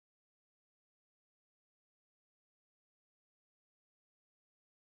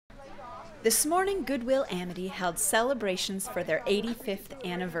This morning, Goodwill Amity held celebrations for their 85th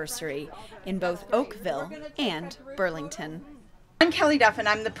anniversary in both Oakville and Burlington. I'm Kelly Duff and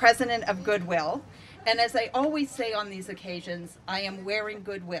I'm the president of Goodwill. And as I always say on these occasions, I am wearing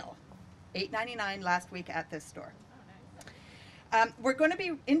Goodwill. $8.99 last week at this store. We're going to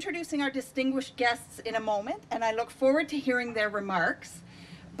be introducing our distinguished guests in a moment, and I look forward to hearing their remarks.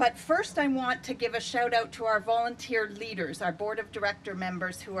 But first I want to give a shout out to our volunteer leaders, our board of director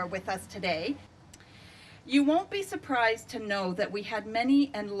members who are with us today. You won't be surprised to know that we had many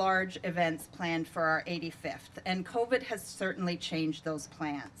and large events planned for our 85th, and COVID has certainly changed those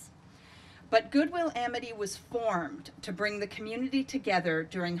plans. But Goodwill Amity was formed to bring the community together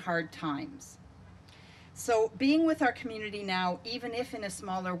during hard times. So being with our community now, even if in a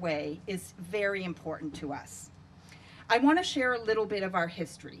smaller way, is very important to us. I want to share a little bit of our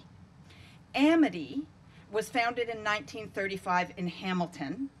history. Amity was founded in 1935 in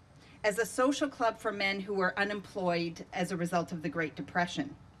Hamilton as a social club for men who were unemployed as a result of the Great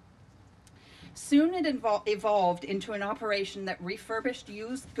Depression. Soon it evolved into an operation that refurbished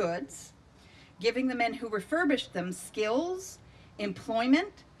used goods, giving the men who refurbished them skills,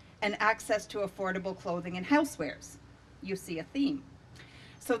 employment, and access to affordable clothing and housewares. You see a theme.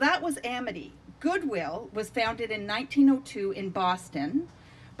 So that was Amity. Goodwill was founded in 1902 in Boston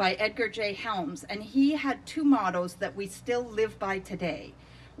by Edgar J. Helms, and he had two mottos that we still live by today.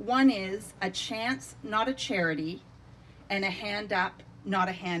 One is a chance, not a charity, and a hand up, not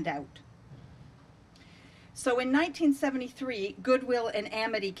a handout. So in 1973, Goodwill and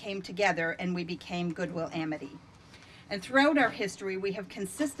Amity came together and we became Goodwill Amity. And throughout our history, we have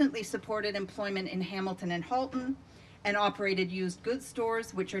consistently supported employment in Hamilton and Halton and operated used goods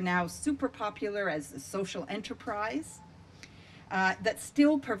stores, which are now super popular as a social enterprise that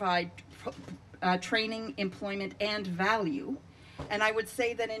still provide training, employment, and value. And I would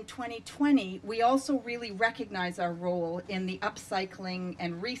say that in 2020, we also really recognize our role in the upcycling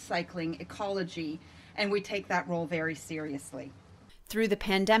and recycling ecology, and we take that role very seriously. Through the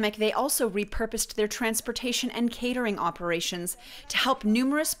pandemic, they also repurposed their transportation and catering operations to help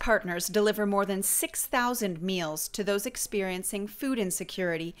numerous partners deliver more than 6,000 meals to those experiencing food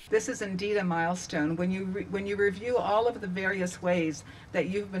insecurity. This is indeed a milestone. When you review all of the various ways that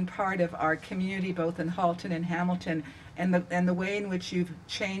you've been part of our community, both in Halton and Hamilton, and the way in which you've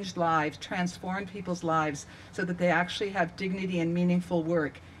changed lives, transformed people's lives so that they actually have dignity and meaningful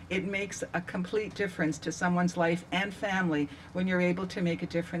work, it makes a complete difference to someone's life and family when you're able to make a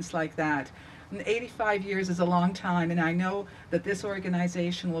difference like that. And 85 years is a long time, and I know that this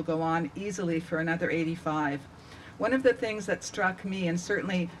organization will go on easily for another 85. One of the things that struck me, and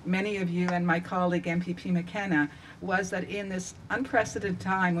certainly many of you and my colleague MPP McKenna, was that in this unprecedented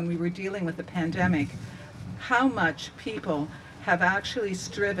time when we were dealing with the pandemic, how much people have actually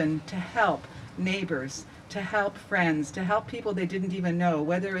striven to help neighbors, to help friends, to help people they didn't even know,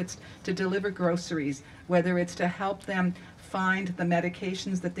 whether it's to deliver groceries, whether it's to help them find the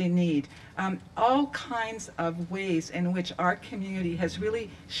medications that they need. All kinds of ways in which our community has really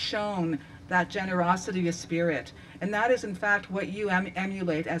shown that generosity of spirit. And that is in fact what you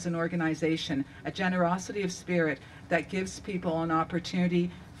emulate as an organization, a generosity of spirit that gives people an opportunity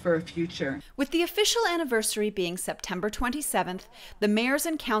for a future. With the official anniversary being September 27th, the mayors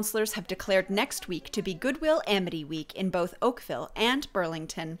and councillors have declared next week to be Goodwill Amity Week in both Oakville and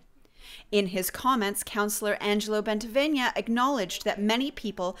Burlington. In his comments, Councillor Angelo Bentavegna acknowledged that many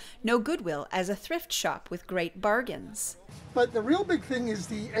people know Goodwill as a thrift shop with great bargains. But the real big thing is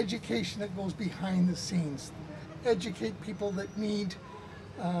the education that goes behind the scenes. Educate people that need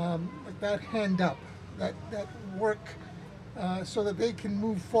like that hand up, that work, so that they can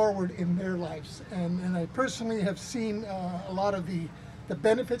move forward in their lives. And I personally have seen a lot of the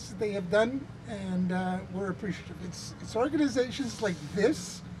benefits that they have done, and we're appreciative. It's organizations like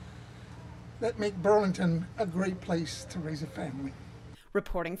this that make Burlington a great place to raise a family.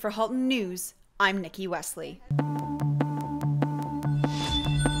 Reporting for Halton News, I'm Nikki Wesley.